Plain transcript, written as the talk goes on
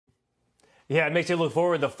Yeah, it makes you look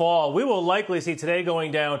forward to fall. We will likely see today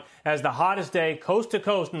going down as the hottest day coast to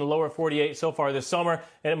coast in the lower 48 so far this summer,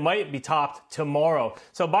 and it might be topped tomorrow.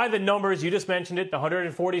 So by the numbers, you just mentioned it, the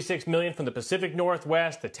 146 million from the Pacific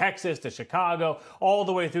Northwest to Texas to Chicago, all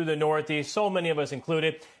the way through the Northeast, so many of us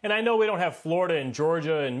included. And I know we don't have Florida and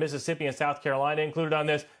Georgia and Mississippi and South Carolina included on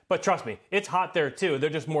this, but trust me, it's hot there too. They're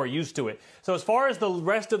just more used to it. So as far as the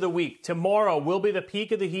rest of the week, tomorrow will be the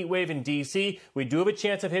peak of the heat wave in D.C. We do have a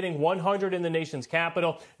chance of hitting 100 in the nation's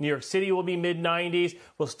capital. New York City will be mid-90s.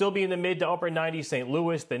 We'll still be in the mid to upper 90s, St.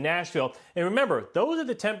 Louis, the Nashville. And remember, those are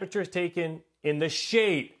the temperatures taken in the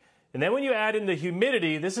shade. And then when you add in the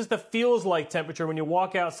humidity, this is the feels-like temperature when you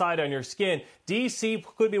walk outside on your skin. D.C.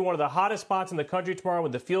 could be one of the hottest spots in the country tomorrow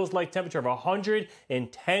with the feels-like temperature of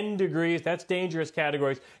 110 degrees. That's dangerous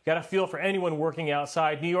categories. Got to feel for anyone working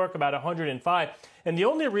outside. New York, about 105. And the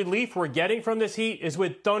only relief we're getting from this heat is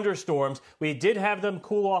with thunderstorms. We did have them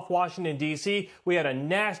cool off Washington, D.C. We had a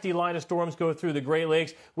nasty line of storms go through the Great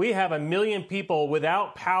Lakes. We have 1 million people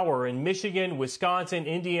without power in Michigan, Wisconsin,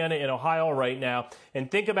 Indiana, and Ohio right now. And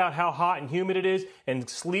think about how hot and humid it is. And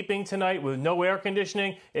sleeping tonight with no air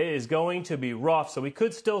conditioning, it is going to be rough. So we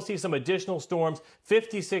could still see some additional storms,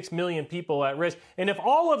 56 million people at risk. And if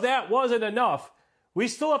all of that wasn't enough, we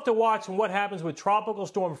still have to watch what happens with Tropical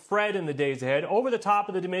Storm Fred in the days ahead over the top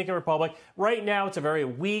of the Dominican Republic. Right now, it's a very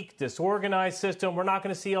weak, disorganized system. We're not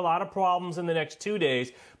going to see a lot of problems in the next 2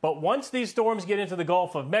 days. But once these storms get into the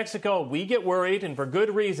Gulf of Mexico, we get worried, and for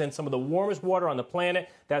good reason. Some of the warmest water on the planet,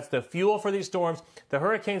 that's the fuel for these storms. The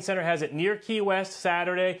Hurricane Center has it near Key West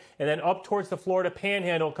Saturday, and then up towards the Florida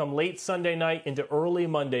Panhandle come late Sunday night into early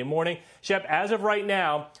Monday morning. Shep, as of right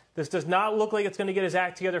now, this does not look like it's going to get its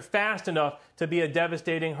act together fast enough to be a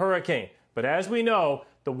devastating hurricane. But as we know,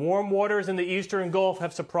 the warm waters in the eastern Gulf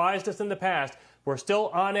have surprised us in the past. We're still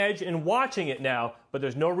on edge and watching it now, but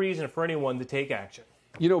there's no reason for anyone to take action.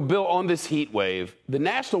 You know, Bill, on this heat wave, the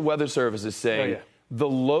National Weather Service is saying the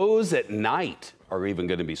lows at night are even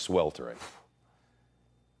going to be sweltering.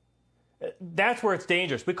 That's where it's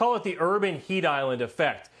dangerous. We call it the urban heat island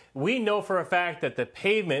effect. We know for a fact that the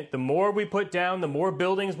pavement, the more we put down, the more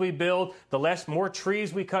buildings we build, the more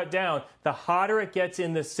trees we cut down, the hotter it gets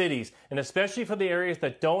in the cities. And especially for the areas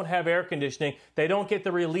that don't have air conditioning, they don't get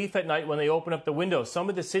the relief at night when they open up the windows. Some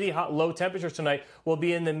of the city low temperatures tonight will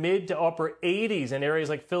be in the mid to upper 80s in areas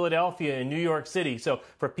like Philadelphia and New York City. So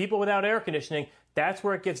for people without air conditioning, that's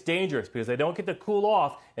where it gets dangerous because they don't get to cool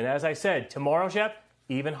off. And as I said, tomorrow, Shep,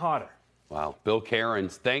 even hotter. Wow. Bill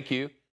Cairns, thank you.